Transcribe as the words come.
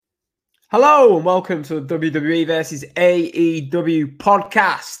Hello and welcome to the WWE versus AEW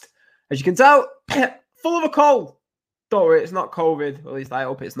podcast. As you can tell, full of a cold. Don't worry, it's not COVID. At least I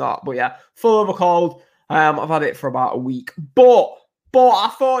hope it's not. But yeah, full of a cold. I've had it for about a week. But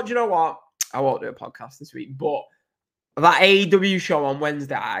I thought, you know what? I won't do a podcast this week. But that AEW show on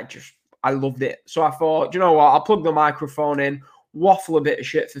Wednesday, I loved it. So I thought, you know what? I'll plug the microphone in, waffle a bit of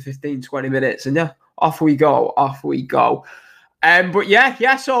shit for 15, 20 minutes. And yeah, off we go. But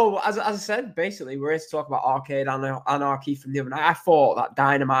yeah. So as I said, basically, we're here to talk about Arcade Anarchy from the other night. I thought that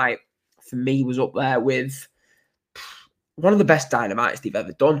Dynamite for me was up there with one of the best Dynamites they've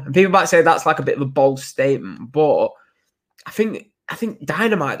ever done. And people might say that's like a bit of a bold statement, but I think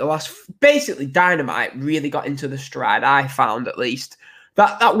Dynamite, Dynamite really got into the stride. I found at least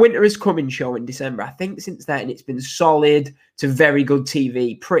that Winter is Coming show in December. I think since then it's been solid to very good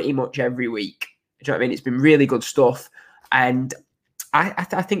TV pretty much every week. Do you know what I mean? It's been really good stuff. And I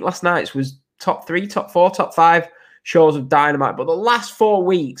think last night's was top 3, top 4, top 5 shows of Dynamite. But the last 4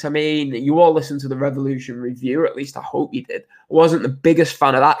 weeks, I mean, you all listened to the Revolution review, or at least I hope you did. I wasn't the biggest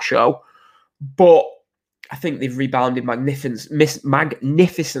fan of that show, but I think they've rebounded magnificently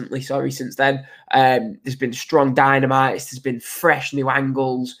since then. There's been strong Dynamites. There's been fresh new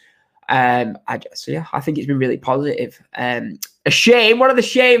angles. I think it's been really positive. A shame. One of the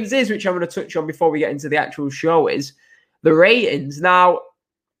shames is, which I'm going to touch on before we get into the actual show, is the ratings. Now,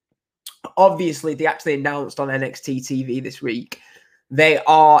 obviously, they actually announced on NXT TV this week.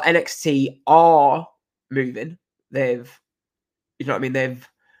 NXT are moving. They've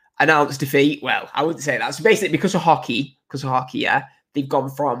announced defeat. Well, I wouldn't say that. So basically, because of hockey, yeah, they've gone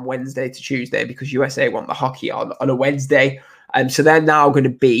from Wednesday to Tuesday because USA want the hockey on a Wednesday. So they're now going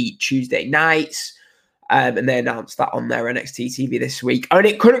to be Tuesday nights. And they announced that on their NXT TV this week. And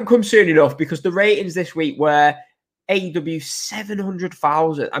it couldn't come soon enough because the ratings this week were AEW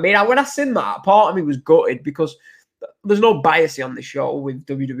 700,000. I mean, when I seen that, part of me was gutted because there's no bias on the show with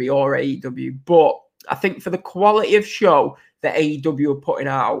WWE or AEW. But I think for the quality of show that AEW are putting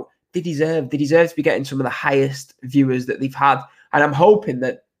out, they deserve to be getting some of the highest viewers that they've had. And I'm hoping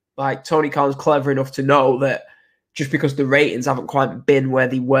that like Tony Khan's clever enough to know that just because the ratings haven't quite been where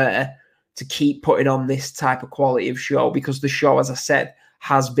they were, to keep putting on this type of quality of show, because the show, as I said,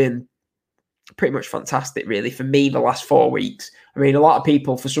 has been pretty much fantastic, really, for me, the last 4 weeks. I mean, a lot of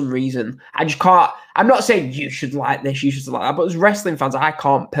people, for some reason, I'm not saying you should like this, you should like that, but as wrestling fans, I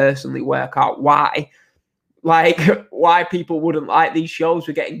can't personally work out why people wouldn't like these shows.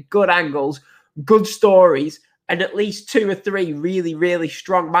 We're getting good angles, good stories, and at least 2 or 3 really, really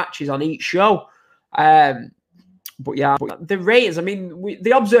strong matches on each show. But the ratings, I mean,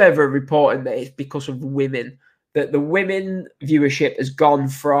 the Observer reporting that it's because of women, that the women viewership has gone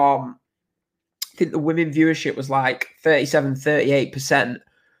from, I think the women viewership was like 37, 38%,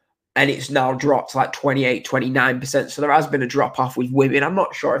 and it's now dropped to like 28, 29%. So there has been a drop off with women. I'm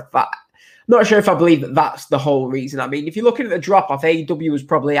not sure if I believe that that's the whole reason. I mean, if you're looking at the drop off, AEW was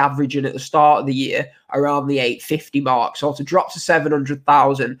probably averaging at the start of the year around the 850 mark. So to drop to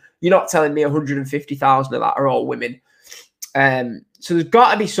 700,000, you're not telling me 150,000 of that are all women. So there's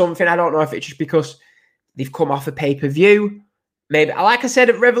got to be something. I don't know if it's just because they've come off a pay-per-view. Maybe, like I said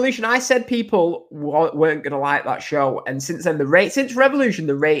at Revolution, I said people weren't going to like that show. And since then, since Revolution,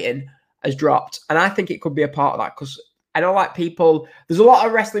 the rating has dropped. And I think it could be a part of that because I don't like people. There's a lot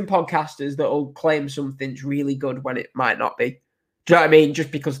of wrestling podcasters that will claim something's really good when it might not be. Do you know what I mean?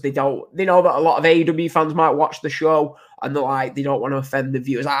 Just because they know that a lot of AEW fans might watch the show and they don't want to offend the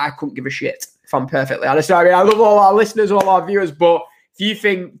viewers. I couldn't give a shit, if I'm perfectly honest. I mean, I love all our listeners, all our viewers, but if you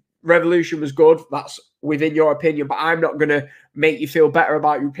think Revolution was good, that's within your opinion, but I'm not going to make you feel better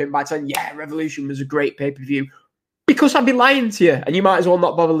about your opinion by saying, yeah, Revolution was a great pay-per-view, because I'd be lying to you, and you might as well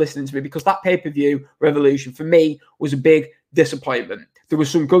not bother listening to me, because that pay-per-view, Revolution, for me, was a big disappointment. There was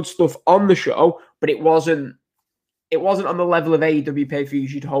some good stuff on the show, but it wasn't on the level of AEW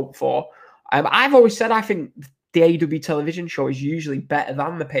pay-per-views you'd hope for. I've always said I think the AEW television show is usually better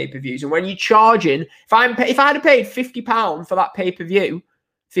than the pay-per-views, and when you're charging, if I'd have paid £50 for that pay-per-view,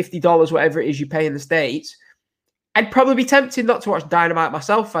 $50, whatever it is you pay in the States, I'd probably be tempted not to watch Dynamite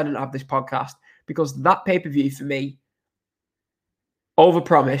myself if I didn't have this podcast, because that pay-per-view for me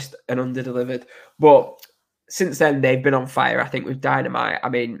overpromised and underdelivered. But since then, they've been on fire, I think, with Dynamite. I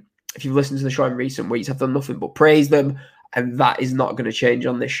mean, if you've listened to the show in recent weeks, I've done nothing but praise them, and that is not going to change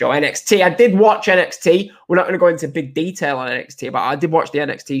on this show. NXT, I did watch NXT. We're not going to go into big detail on NXT, but I did watch the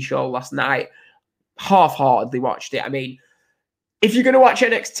NXT show last night. Half-heartedly watched it. I mean, if you're going to watch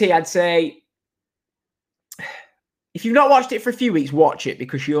NXT, I'd say, if you've not watched it for a few weeks, watch it,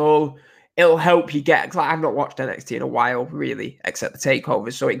 because it'll help you get, because I've not watched NXT in a while, really, except the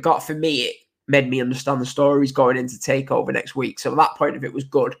takeover. So it got, for me, it made me understand the stories going into takeover next week. So that point of it was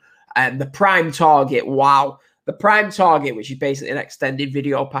good. And the Prime Target, wow. The Prime Target, which is basically an extended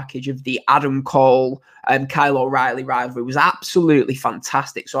video package of the Adam Cole and Kyle O'Reilly rivalry, was absolutely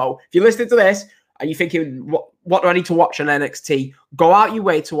fantastic. So if you're listening to this and you're thinking, what do I need to watch on NXT? Go out your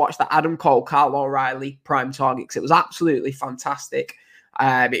way to watch the Adam Cole, Kyle O'Reilly Prime Target, because it was absolutely fantastic.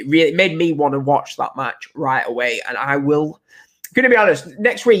 It really made me want to watch that match right away. And I will, going to be honest,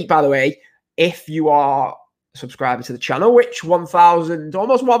 next week, by the way, if you are a subscriber to the channel, which 1,000,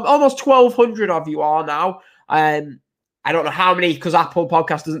 almost 1,200 of you are now, I don't know how many, because Apple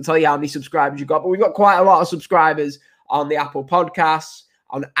Podcast doesn't tell you how many subscribers you got, but we've got quite a lot of subscribers on the Apple Podcasts,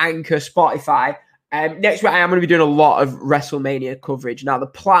 on Anchor, Spotify. Next week, I am going to be doing a lot of WrestleMania coverage. Now, the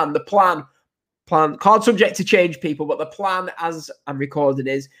plan, can't subject to change, people, but the plan as I'm recording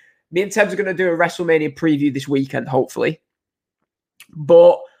is me and Tebs are going to do a WrestleMania preview this weekend, hopefully.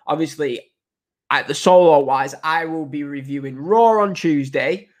 But obviously, at the solo-wise, I will be reviewing Raw on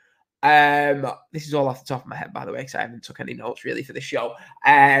Tuesday. This is all off the top of my head, by the way, because I haven't took any notes really for the show.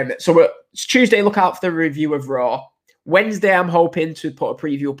 So it's Tuesday, look out for the review of Raw. Wednesday, I'm hoping to put a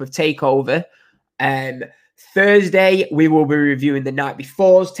preview up of TakeOver. Thursday, we will be reviewing the night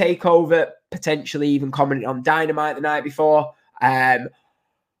before's TakeOver, potentially even commenting on Dynamite the night before.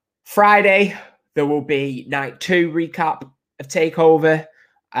 Friday, there will be night 2 recap of TakeOver.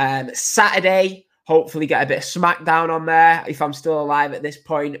 Saturday, hopefully get a bit of SmackDown on there if I'm still alive at this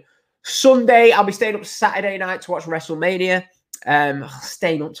point. Sunday, I'll be staying up Saturday night to watch WrestleMania.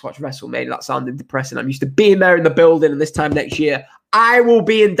 Staying up to watch WrestleMania, that sounded depressing. I'm used to being there in the building, and this time next year, I will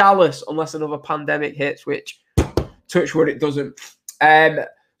be in Dallas unless another pandemic hits, which, touch wood, it doesn't.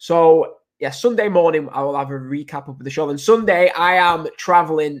 So, yeah, Sunday morning, I will have a recap of the show. And Sunday, I am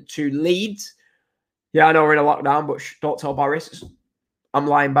traveling to Leeds. Yeah, I know we're in a lockdown, but don't tell Boris. I'm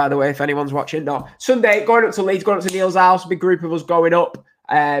lying, by the way, if anyone's watching. No, Sunday, going up to Leeds, going up to Neil's house, a big group of us going up.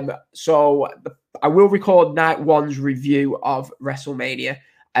 So I will record night 1's review of WrestleMania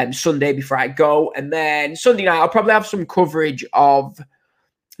Sunday before I go. And then Sunday night, I'll probably have some coverage of,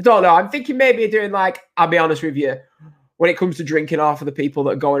 I don't know, I'm thinking maybe doing like, I'll be honest with you, when it comes to drinking, half of the people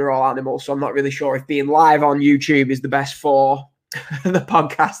that are going are all animals. So I'm not really sure if being live on YouTube is the best for the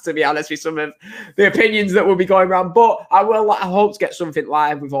podcast, to be honest, with some of the opinions that will be going around. But I hope to get something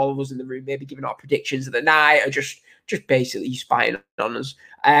live with all of us in the room, maybe giving our predictions of the night or just basically spying on us.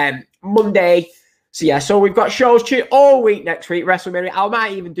 Monday. So yeah, so we've got shows all week next week, WrestleMania. I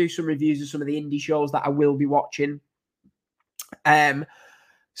might even do some reviews of some of the indie shows that I will be watching. So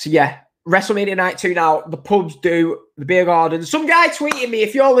yeah, WrestleMania night 2 now. The pubs do, the beer garden. Some guy tweeted me,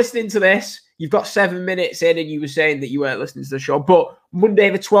 if you're listening to this, you've got 7 minutes in and you were saying that you weren't listening to the show. But Monday,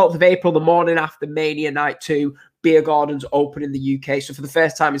 the 12th of April, the morning after Mania night 2, beer gardens open in the UK. So for the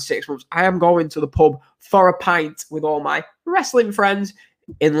first time in 6 months, I am going to the pub for a pint with all my wrestling friends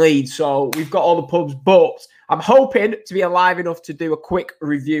in Leeds. So we've got all the pubs booked. I'm hoping to be alive enough to do a quick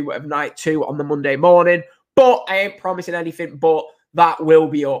review of night 2 on the Monday morning, but I ain't promising anything, but that will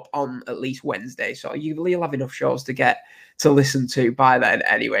be up on at least Wednesday. So you'll have enough shows to get to listen to by then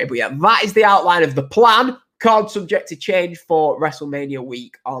anyway. But yeah, that is the outline of the plan. Card subject to change for WrestleMania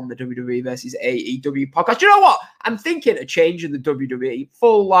week on the WWE versus AEW podcast. You know what? I'm thinking of changing the WWE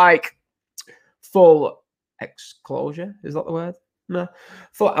full exclosure. Is that the word? No.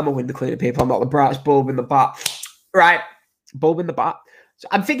 I'm a window cleaner, people. I'm not the brightest bulb in the bat. Right. Bulb in the bat. So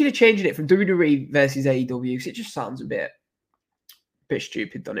I'm thinking of changing it from WWE versus AEW because it just sounds a bit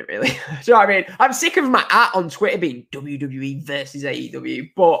stupid, doesn't it, really? Do you know what I mean? I'm sick of my art on Twitter being WWE versus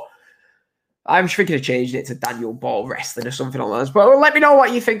AEW, but I'm just thinking of changing it to Daniel Ball Wrestling or something like that. But let me know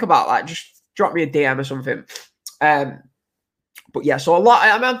what you think about that. Just drop me a DM or something. But yeah, so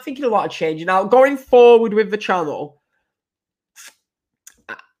I'm thinking a lot of changing. Now, going forward with the channel,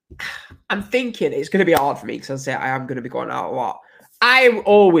 I'm thinking it's going to be hard for me because I am going to be going out a lot. I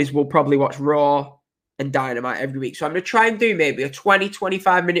always will probably watch Raw and Dynamite every week. So I'm going to try and do maybe a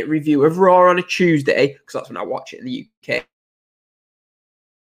 20-25 minute review of Raw on a Tuesday because that's when I watch it in the UK.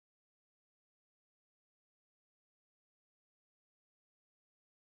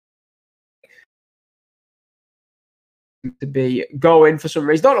 To be going for some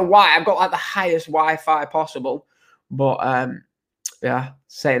reason. Don't know why. I've got like the highest Wi-Fi possible. But yeah,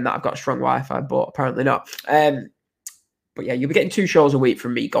 saying that I've got strong Wi-Fi, but apparently not. But yeah, you'll be getting 2 shows a week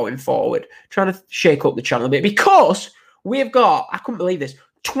from me going forward, trying to shake up the channel a bit because we've got, I couldn't believe this,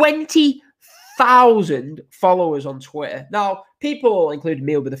 20,000 followers on Twitter. Now, people, including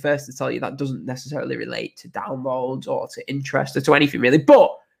me, will be the first to tell you that doesn't necessarily relate to downloads or to interest or to anything really.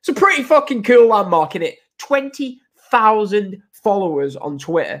 But It's a pretty fucking cool landmark, innit? 20,000 followers on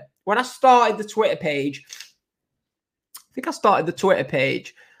Twitter. When I started the Twitter page, I think I started the Twitter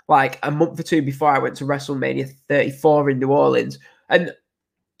page like a month or two before I went to WrestleMania 34 in New Orleans. And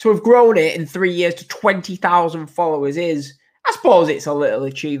to have grown it in 3 years to 20,000 followers is, I suppose it's a little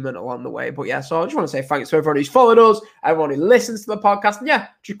achievement along the way. But yeah, so I just want to say thanks to everyone who's followed us, everyone who listens to the podcast. And yeah,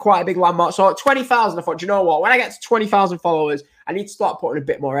 just quite a big landmark. So at 20,000, I thought, you know what? When I get to 20,000 followers, I need to start putting a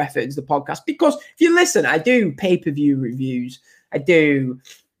bit more effort into the podcast. Because if you listen, I do pay-per-view reviews. I do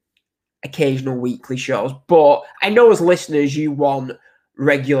occasional weekly shows. But I know as listeners, you want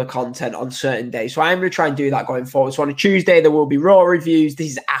regular content on certain days. So I'm going to try and do that going forward. So on a Tuesday, there will be Raw reviews.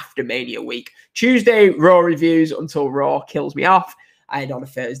 This is after Mania week. Tuesday, Raw reviews until Raw kills me off. And on a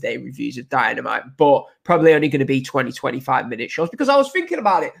Thursday, reviews of Dynamite. But probably only going to be 20, 25-minute shows. Because I was thinking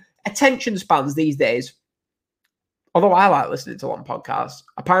about it. Attention spans these days, although I like listening to long podcasts,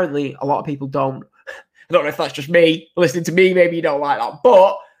 apparently a lot of people don't. I don't know if that's just me. Listening to me, maybe you don't like that.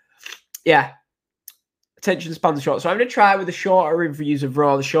 But yeah, attention spans short. So I'm going to try with the shorter reviews of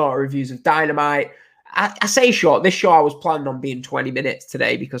Raw, the shorter reviews of Dynamite. I say short. This show I was planning on being 20 minutes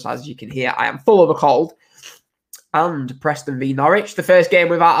today because, as you can hear, I am full of a cold. And Preston v Norwich. The first game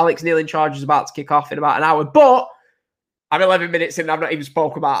without Alex Neil in charge is about to kick off in about an hour. But I'm 11 minutes in and I've not even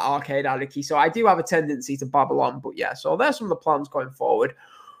spoke about Arcade Anarchy. So I do have a tendency to babble on. But yeah, so there's some of the plans going forward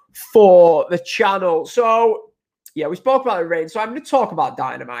for the channel. So yeah, we spoke about the rain. So I'm going to talk about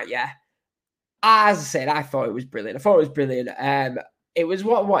Dynamite, yeah. As I said, I thought it was brilliant. It was,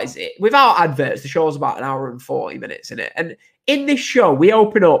 what is it? Without adverts, the show's about an hour and 40 minutes in it. And in this show, we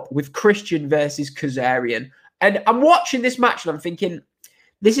open up with Christian versus Kazarian. And I'm watching this match and I'm thinking,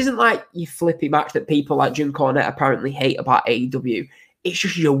 this isn't like your flippy match that people like Jim Cornette apparently hate about AEW. It's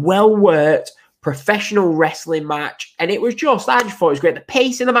just your well-worked, professional wrestling match. And it was just, I just thought it was great. The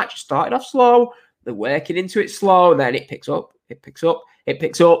pace in the match started off slow. They're working into it slow. And then it picks up, it picks up, it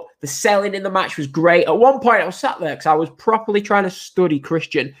picks up. The selling in the match was great. At one point, I was sat there because I was properly trying to study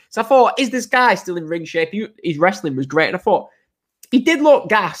Christian. So I thought, is this guy still in ring shape? His wrestling was great. And I thought, he did look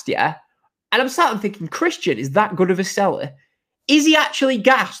gassed, yeah? And I'm sat and thinking, Christian is that good of a seller? Is he actually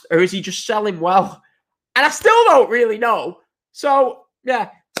gassed or is he just selling well? And I still don't really know. So, yeah.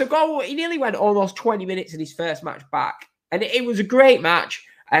 So he nearly went almost 20 minutes in his first match back. And it was a great match.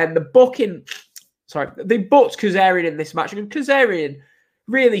 And they booked Kazarian in this match. And Kazarian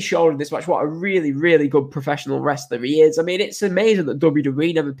really showed in this match what a really, really good professional wrestler he is. I mean, it's amazing that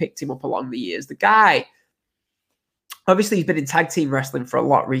WWE never picked him up along the years. The guy, obviously, he's been in tag team wrestling for a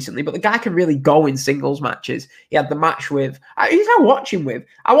lot recently, but the guy can really go in singles matches. He had the match with, who did I watch him with?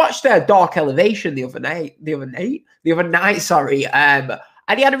 I watched Dark Elevation the other night, and he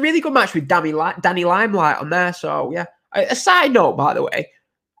had a really good match with Danny Limelight on there. So, yeah. A side note, by the way,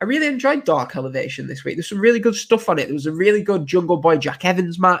 I really enjoyed Dark Elevation this week. There's some really good stuff on it. There was a really good Jungle Boy Jack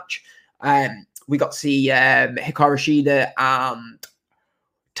Evans match. We got to see Hikaru Shida and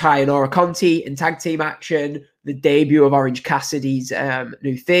Tayanora Conti in tag team action. The debut of Orange Cassidy's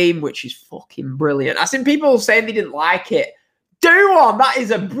new theme, which is fucking brilliant. I've seen people saying they didn't like it. Do one! That is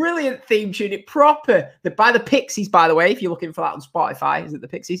a brilliant theme tune. It proper. By the Pixies, by the way, if you're looking for that on Spotify. Is it the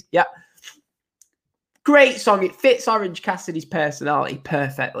Pixies? Yeah. Great song. It fits Orange Cassidy's personality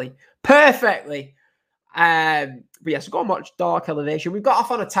perfectly. Perfectly. But yeah, so go and watch Dark Elevation. We've got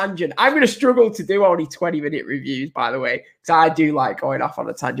off on a tangent. I'm going to struggle to do only 20-minute reviews, by the way, because I do like going off on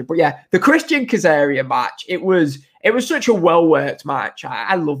a tangent. But yeah, the Christian Kazarian match, it was such a well-worked match.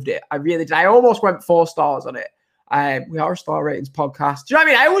 I loved it. I really did. I almost went 4 stars on it. We are a star ratings podcast. Do you know what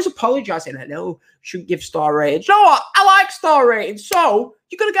I mean? I always apologize saying, I know, shouldn't give star ratings. You know what? I like star ratings. So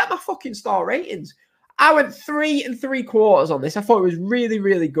you're going to get my fucking star ratings. I went 3 3/4 on this. I thought it was really,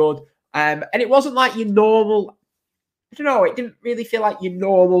 really good. And it wasn't like your normal, I don't know, it didn't really feel like your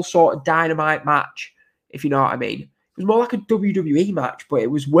normal sort of Dynamite match, if you know what I mean. It was more like a WWE match, but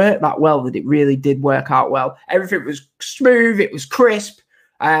it was worked that well that it really did work out well. Everything was smooth, it was crisp.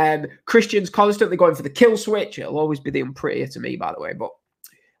 Christian's constantly going for the kill switch. It'll always be the unprettier to me, by the way, but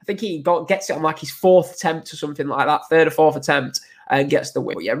I think he gets it on like his 4th attempt or something like that, 3rd or 4th attempt, and gets the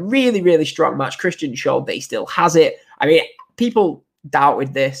win. But yeah, really, really strong match. Christian showed that he still has it. I mean, people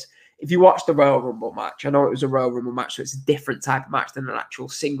doubted this. If you watch the Royal Rumble match, I know it was a Royal Rumble match, so it's a different type of match than an actual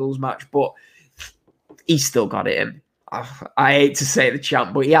singles match, but he's still got it in. I hate to say the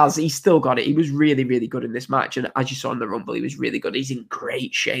champ, but he's still got it. He was really, really good in this match, and as you saw in the Rumble, he was really good. He's in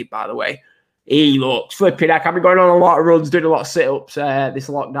great shape, by the way. He looks flipping heck. I've been going on a lot of runs, doing a lot of sit-ups this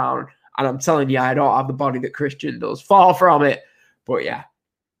lockdown, and I'm telling you, I don't have the body that Christian does. Far from it, but yeah.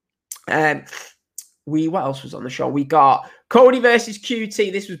 what else was on the show? We got Cody versus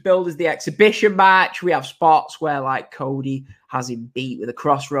QT. This was billed as the exhibition match. We have spots where like Cody has him beat with a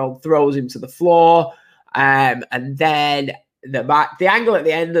crossroad, throws him to the floor. And then the angle at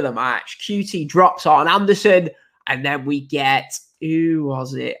the end of the match, QT drops on Anderson. And then we get, who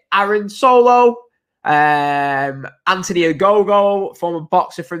was it? Aaron Solo, Anthony Ogogo, former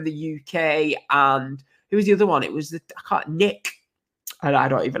boxer from the UK. And who was the other one? It was Nick. I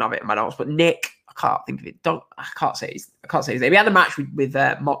don't even have it in my notes, but Nick. I can't think of it. I can't say his name. We had a match with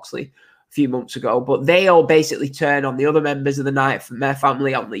Moxley a few months ago, but they all basically turn on the other members of the night from their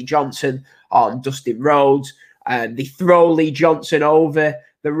family, on Lee Johnson, on Dustin Rhodes, and they throw Lee Johnson over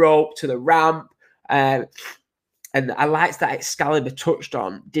the rope to the ramp. And I liked that Excalibur touched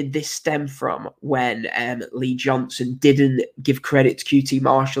on, did this stem from when Lee Johnson didn't give credit to QT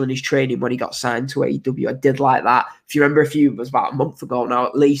Marshall in his training when he got signed to AEW? I did like that. If you remember, it was about a month ago now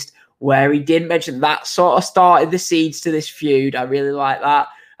at least, where he did mention that sort of started the seeds to this feud. I really like that.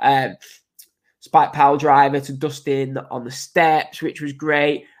 Spike Pile Driver to Dustin on the steps, which was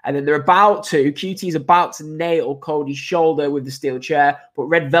great. And then QT's about to nail Cody's shoulder with the steel chair, but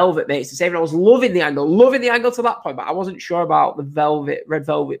Red Velvet makes the save. And I was loving the angle to that point, but I wasn't sure about the Red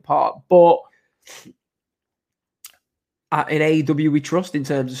Velvet part. But in AEW, we trust in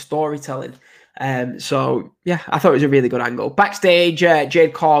terms of storytelling. So yeah, I thought it was a really good angle. Backstage,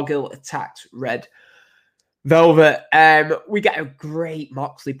 Jade Cargill attacked Red Velvet. We get a great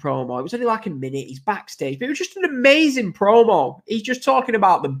Moxley promo. It was only like a minute. He's backstage, but it was just an amazing promo. He's just talking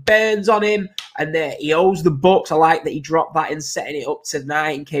about the burns on him and that he owes the Bucks. I like that he dropped that in setting it up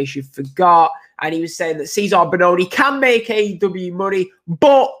tonight in case you forgot. And he was saying that Cesar Bononi can make AEW money,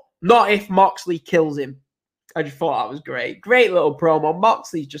 but not if Moxley kills him. I just thought that was great. Great little promo.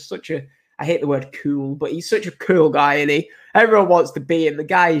 Moxley's just I hate the word cool, but he's such a cool guy, isn't he? Everyone wants to be him. The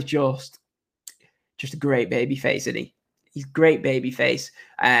guy is just a great baby face, isn't he? He's great baby face.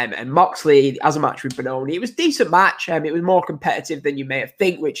 And Moxley has a match with Bononi. It was a decent match. It was more competitive than you may have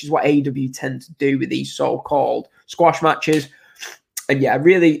think, which is what AEW tend to do with these so-called squash matches. And yeah,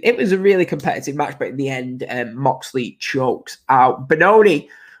 it was a really competitive match, but in the end, Moxley chokes out Bononi.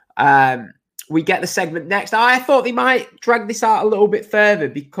 We get the segment next. I thought they might drag this out a little bit further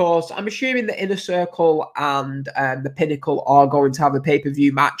because I'm assuming the Inner Circle and the Pinnacle are going to have a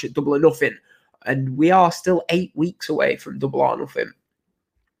pay-per-view match at Double or Nothing. And we are still 8 weeks away from Double or Nothing.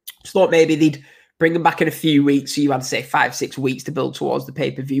 Just thought maybe they'd bring them back in a few weeks. So you had to say 5-6 weeks to build towards the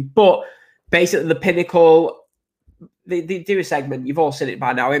pay-per-view. But basically the Pinnacle, they do a segment. You've all seen it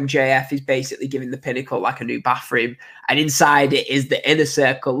by now. MJF is basically giving the Pinnacle like a new bathroom. And inside it is the Inner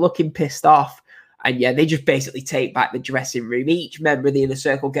Circle looking pissed off. And yeah, they just basically take back the dressing room. Each member of the Inner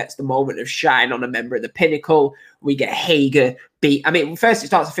Circle gets the moment of shine on a member of the Pinnacle. We get Hager beat. I mean, first it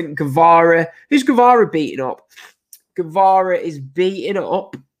starts, I think, Guevara. Who's Guevara beating up? Guevara is beating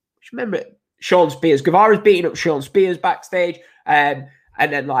up. Remember, Sean Spears. Guevara's beating up Sean Spears backstage. And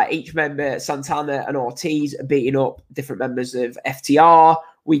then, like, each member, Santana and Ortiz, are beating up different members of FTR.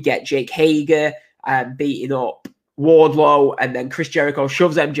 We get Jake Hager beating up Wardlow, and then Chris Jericho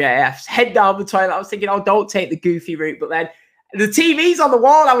shoves MJF's head down the toilet. I was thinking, oh, don't take the goofy route. But then the TV's on the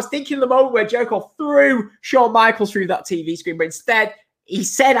wall. I was thinking the moment where Jericho threw Shawn Michaels through that TV screen. But instead, he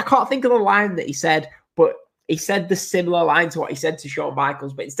said, I can't think of the line that he said, but he said the similar line to what he said to Shawn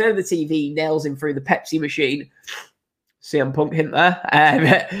Michaels. But instead of the TV, he nails him through the Pepsi machine. CM Punk hint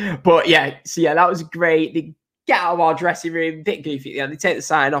there. But yeah, so yeah, that was great. They get out of our dressing room, bit goofy at the end. They take the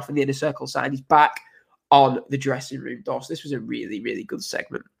sign off, and the Inner Circle sign is back on the dressing room door. So this was a really, really good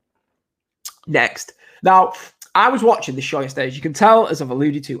segment. Next. Now, I was watching the show yesterday. As you can tell, as I've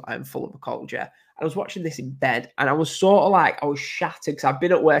alluded to, I'm full of a cold, yeah. I was watching this in bed, and I was sort of like, I was shattered because I've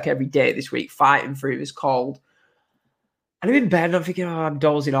been at work every day this week fighting through this cold. And I'm in bed, and I'm thinking, oh, I'm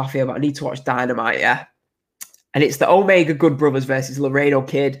dozing off here, but I need to watch Dynamite, yeah. And it's the Omega Good Brothers versus Laredo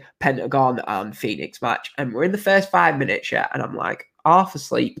Kid, Pentagon, and Phoenix match. And we're in the first 5 minutes, yeah, and I'm like, half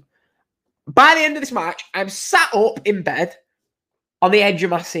asleep. By the end of this match, I'm sat up in bed on the edge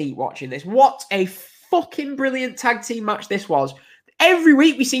of my seat watching this. What a fucking brilliant tag team match this was. Every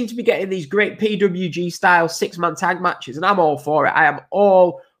week we seem to be getting these great PWG-style six-man tag matches, and I'm all for it. I am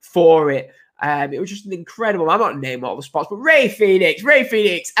all for it. It was just an incredible... I'm not naming all the spots, but Ray Phoenix,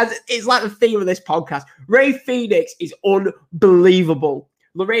 as it's like the theme of this podcast. Ray Phoenix is unbelievable.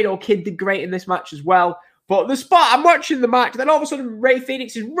 Laredo Kid did great in this match as well. But the spot, I'm watching the match, then all of a sudden Ray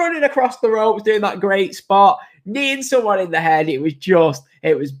Phoenix is running across the ropes, doing that great spot, kneeing someone in the head. It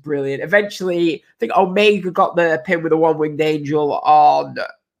was brilliant. Eventually, I think Omega got the pin with a one-winged angel on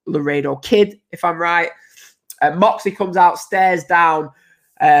Laredo Kid, if I'm right. Moxley comes out, stares down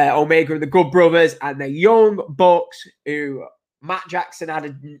Omega and the Good Brothers, and the Young Bucks, who Matt Jackson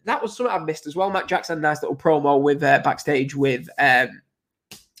that was something I missed as well. Matt Jackson had a nice little promo with backstage with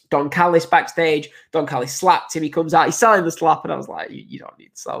Don Callis backstage. Don Callis slapped him. He comes out. He's selling the slap. And I was like, you don't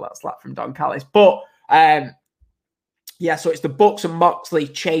need to sell that slap from Don Callis. But, yeah, so it's the Bucks and Moxley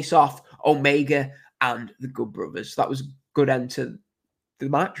chase off Omega and the Good Brothers. That was a good end to the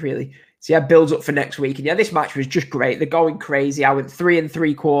match, really. So, yeah, builds up for next week. And, yeah, this match was just great. They're going crazy. I went 3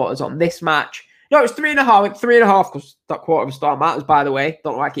 3/4 on this match. No, it was 3.5. I went 3.5 because that quarter of a star matters, by the way.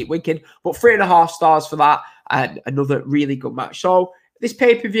 Don't know why I keep winking. But 3.5 stars for that. And another really good match. So, this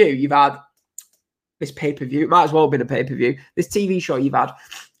pay-per-view, you've had this pay-per-view. It might as well have been a pay-per-view. This TV show, you've had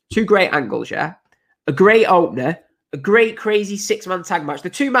 2 great angles, yeah? A great opener, a great crazy 6-man tag match. The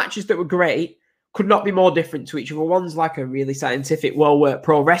 2 matches that were great could not be more different to each other. One's like a really scientific, well-worked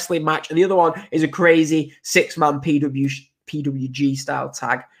pro wrestling match, and the other one is a crazy 6-man PWG style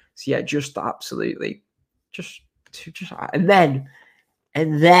tag. So yeah, just absolutely, just and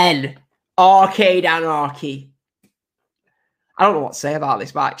then Arcade Anarchy. I don't know what to say about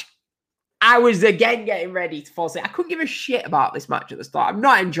this match. I was again getting ready to fall asleep. I couldn't give a shit about this match at the start. I'm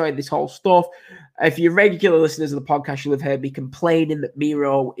not enjoying this whole stuff. If you're regular listeners of the podcast, you'll have heard me complaining that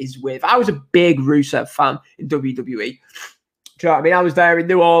Miro is with. I was a big Rusev fan in WWE. Do you know what I mean? I was there in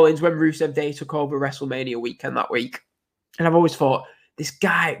New Orleans when Rusev Day took over WrestleMania weekend that week. And I've always thought, this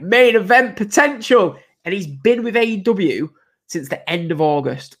guy, main event potential. And he's been with AEW since the end of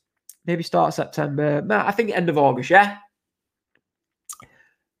August. Maybe start of September. No, I think end of August, yeah?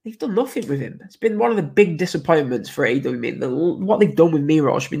 They've done nothing with him. It's been one of the big disappointments for AEW. I mean, what they've done with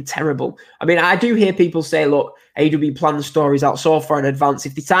Miro has been terrible. I mean, I do hear people say, look, AEW plan the stories out so far in advance.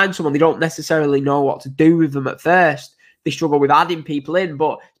 If they sign someone, they don't necessarily know what to do with them at first. They struggle with adding people in,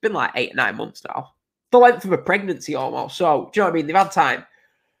 but it's been like 8 or 9 months now. The length of a pregnancy almost. So, do you know what I mean? They've had time.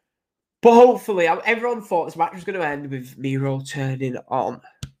 But hopefully, everyone thought this match was going to end with Miro turning on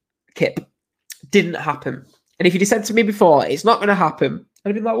Kip. Didn't happen. And if you'd said to me before, it's not going to happen,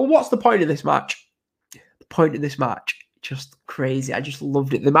 I'd be like, well, what's the point of this match? The point of this match, just crazy. I just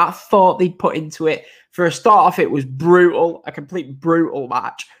loved it. The amount of thought they put into it. For a start off, it was brutal. A complete brutal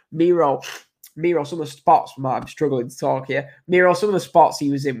match. Miro, some of the spots, I'm struggling to talk here. Miro, some of the spots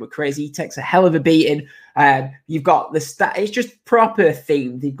he was in were crazy. He takes a hell of a beating. You've got it's just proper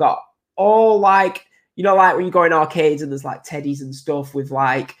themed. You've got all like, you know, like when you go in arcades and there's like teddies and stuff with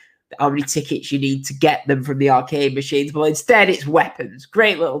like, how many tickets you need to get them from the arcade machines. But instead, it's weapons.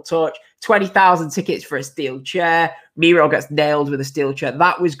 Great little touch. 20,000 tickets for a steel chair. Miro gets nailed with a steel chair.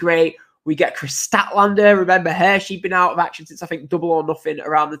 That was great. We get Chris Statlander. Remember her? She'd been out of action since, I think, Double or Nothing,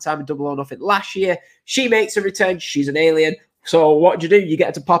 around the time of Double or Nothing last year. She makes a return. She's an alien. So what do? You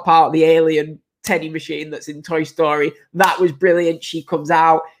get to pop out the alien teddy machine that's in Toy Story. That was brilliant. She comes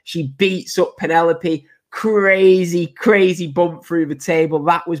out. She beats up Penelope. Crazy bump through the table.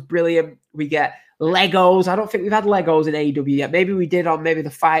 That was brilliant. We get Legos. I don't think we've had Legos in AEW yet. Maybe we did on maybe the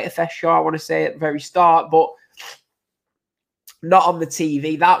Fighter Fest show, I want to say at the very start, but not on the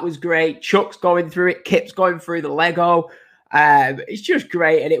TV. That was great. Chuck's going through it. Kip's going through the Lego. It's just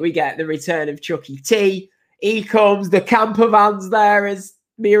great. And we get the return of Chucky T. He comes. The camper van's there as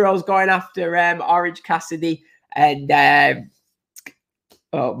Miro's going after Orange Cassidy. And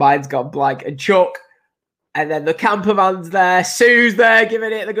mine's gone blank. And Chuck. And then the camper van's there. Sue's there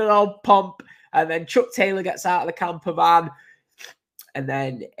giving it the good old pump. And then Chuck Taylor gets out of the camper van. And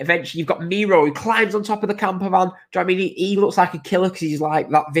then eventually you've got Miro who climbs on top of the camper van. Do you know what I mean? He looks like a killer because he's like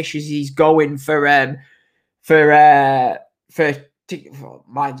that vicious. He's going for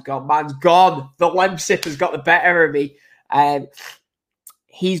mine's gone. The Lemsipper's got the better of me.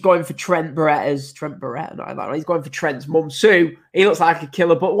 He's going for Trent Barretta, not like that. He's going for Trent's mum, Sue. He looks like a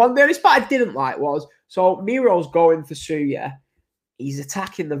killer. But the only spot I didn't like was, so Miro's going for Sue, yeah. He's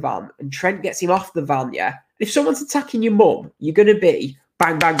attacking the van, and Trent gets him off the van, yeah. If someone's attacking your mum, you're going to be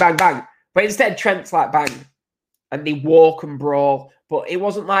bang, bang, bang, bang. But instead, Trent's like bang. And they walk and brawl. But it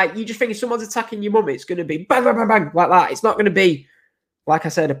wasn't like, you just think if someone's attacking your mum, it's going to be bang, bang, bang, bang, like that. It's not going to be, like I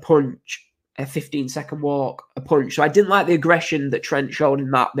said, a punch. A 15-second walk, a punch. So I didn't like the aggression that Trent showed in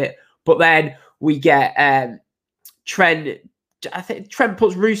that bit. But then we get Trent. I think Trent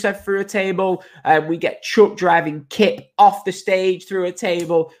puts Rusev through a table. We get Chuck driving Kip off the stage through a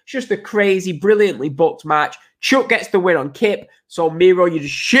table. It's just a crazy, brilliantly booked match. Chuck gets the win on Kip. So Miro, you'd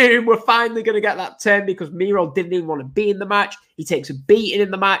assume we're finally going to get that turn because Miro didn't even want to be in the match. He takes a beating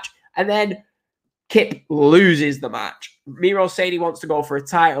in the match. And then Kip loses the match. Miro saying he wants to go for a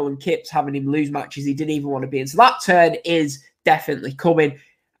title and Kip's having him lose matches he didn't even want to be in. So that turn is definitely coming.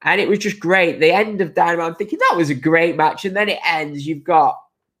 And it was just great. The end of Dynamite, I'm thinking that was a great match. And then it ends. You've got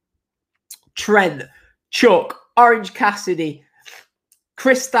Trent, Chuck, Orange Cassidy,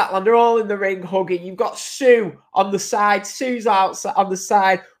 Chris Statlander, they're all in the ring hugging. You've got Sue on the side. Sue's outside on the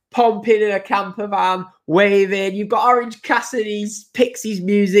side, pumping in a camper van, waving. You've got Orange Cassidy's Pixies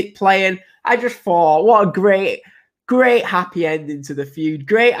music playing. I just thought, what a great happy ending to the feud.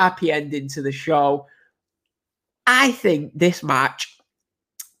 Great happy ending to the show. I think this match,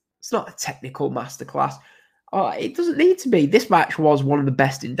 it's not a technical masterclass. It doesn't need to be. This match was one of the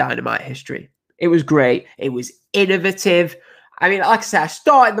best in Dynamite history. It was great. It was innovative. I mean, like I said, I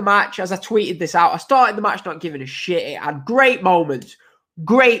started the match, as I tweeted this out, I started the match not giving a shit. It had great moments,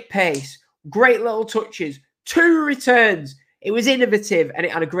 great pace, great little touches, 2 returns. It was innovative, and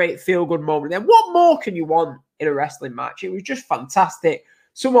it had a great feel-good moment. Then what more can you want in a wrestling match? It was just fantastic.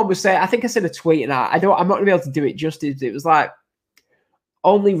 Someone was saying, I think I said a tweet, and I'm not going to be able to do it justice. It was like,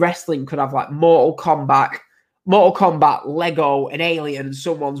 only wrestling could have like Mortal Kombat, Lego, an alien, and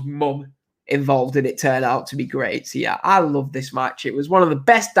someone's mum involved in it turned out to be great. So yeah, I love this match. It was one of the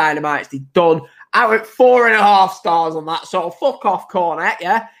best Dynamites they've done. I went 4.5 stars on that sort of fuck off corner.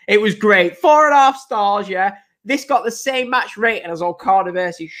 Yeah, it was great. 4.5 stars. Yeah, this got the same match rating as Okada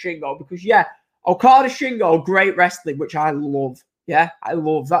versus Shingo because yeah, Okada Shingo, great wrestling, which I love. Yeah, I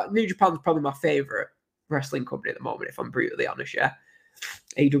love that. New Japan's probably my favorite wrestling company at the moment, if I'm brutally honest. Yeah,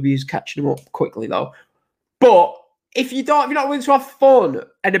 AEW's catching them up quickly though. But if you're not willing to have fun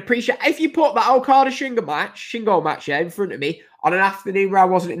and appreciate, if you put that Okada Shingo match, yeah, in front of me on an afternoon where I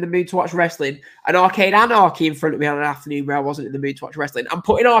wasn't in the mood to watch wrestling, and Arcade Anarchy in front of me on an afternoon where I wasn't in the mood to watch wrestling, I'm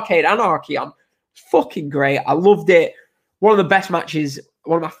putting Arcade Anarchy on. It's fucking great. I loved it. One of the best matches,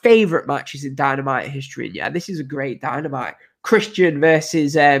 one of my favorite matches in Dynamite history. And yeah, this is a great Dynamite. Christian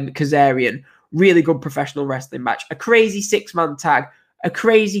versus Kazarian. Really good professional wrestling match. A crazy 6-man tag. A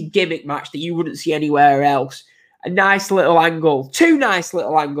crazy gimmick match that you wouldn't see anywhere else. A nice little angle. 2 nice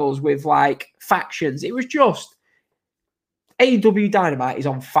little angles with like factions. It was just AEW Dynamite is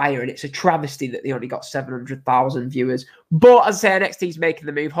on fire, and it's a travesty that they only got 700,000 viewers. But as I say, NXT's making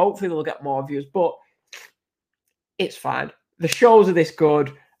the move. Hopefully they'll get more viewers, but it's fine. The shows are this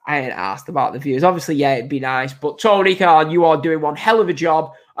good. I ain't asked about the views. Obviously, yeah, it'd be nice. But Tony Khan, you are doing one hell of a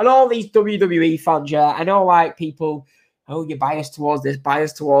job. And all these WWE fans, yeah, I know like people, oh, you're biased towards this,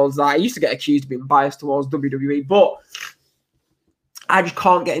 biased towards that. I used to get accused of being biased towards WWE, but I just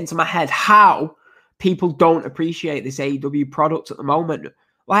can't get into my head how people don't appreciate this AEW product at the moment.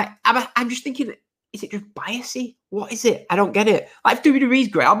 Like, I'm just thinking, is it just biasy? What is it? I don't get it. Like, if WWE's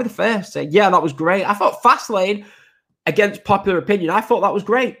great, I'll be the first saying, yeah, that was great. I thought Fastlane, against popular opinion, I thought that was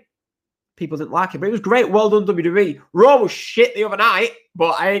great. People didn't like it, but it was great. Well done, WWE. Raw was shit the other night,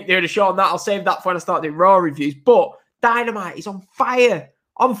 but I ain't doing a show on that. I'll save that for when I start doing Raw reviews. But Dynamite is on fire.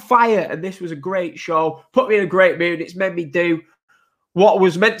 And this was a great show. Put me in a great mood. It's made me do what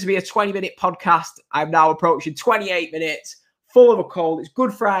was meant to be a 20-minute podcast. I'm now approaching 28 minutes, full of a cold. It's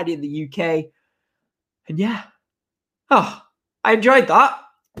Good Friday in the UK. And yeah, I enjoyed that.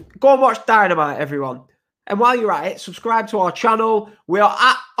 Go and watch Dynamite, everyone. And while you're at it, subscribe to our channel. We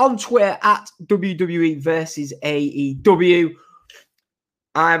are on Twitter at WWE versus AEW.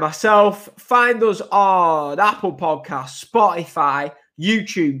 I myself, find us on Apple Podcasts, Spotify,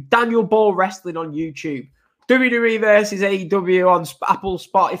 YouTube, Daniel Ball Wrestling on YouTube, WWE versus AEW on Apple,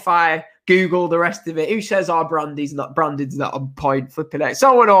 Spotify, Google, the rest of it. Who says our branding's not on point? Flipping it.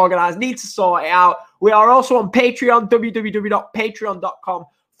 So unorganized. Need to sort it out. We are also on Patreon,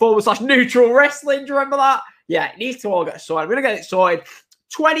 www.patreon.com/neutral wrestling. Do you remember that? Yeah, it needs to all get sorted. I'm going to get it sorted.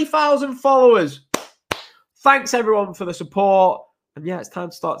 20,000 followers. Thanks, everyone, for the support. And yeah, it's time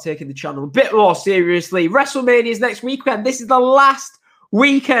to start taking the channel a bit more seriously. WrestleMania is next weekend. This is the last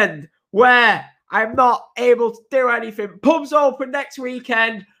weekend where I'm not able to do anything. Pubs open next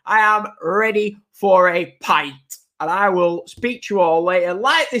weekend. I am ready for a pint. And I will speak to you all later.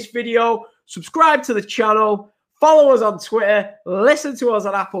 Like this video. Subscribe to the channel. Follow us on Twitter. Listen to us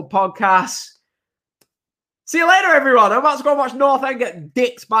on Apple Podcasts. See you later, everyone. I'm about to go watch North End get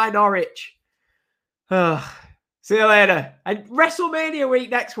dicked by Norwich. See you later. And WrestleMania week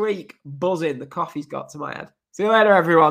next week. Buzzing. The coffee's got to my head. See you later, everyone.